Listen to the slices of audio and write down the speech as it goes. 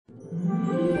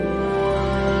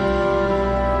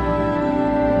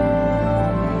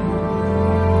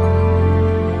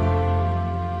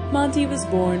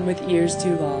born with ears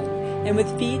too long, and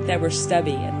with feet that were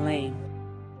stubby and lame.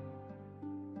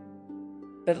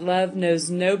 But love knows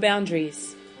no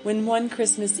boundaries. When one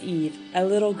Christmas Eve, a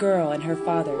little girl and her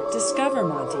father discover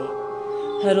Monty,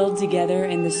 huddled together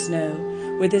in the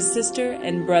snow with his sister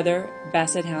and brother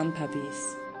basset hound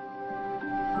puppies.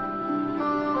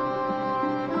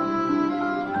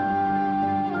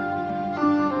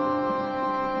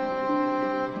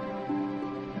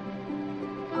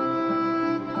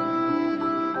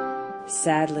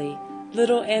 Sadly,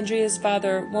 little Andrea's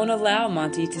father won't allow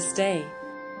Monty to stay.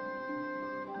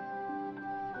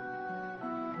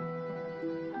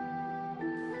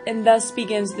 And thus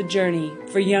begins the journey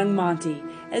for young Monty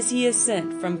as he is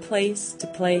sent from place to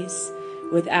place,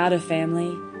 without a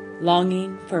family,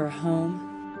 longing for a home.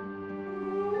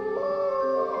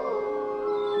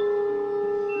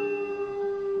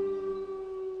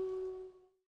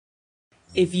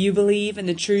 If you believe in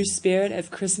the true spirit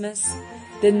of Christmas,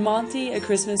 then Monty, A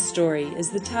Christmas Story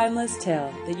is the timeless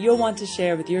tale that you'll want to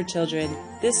share with your children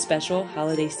this special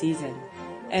holiday season,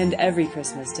 and every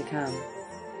Christmas to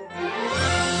come.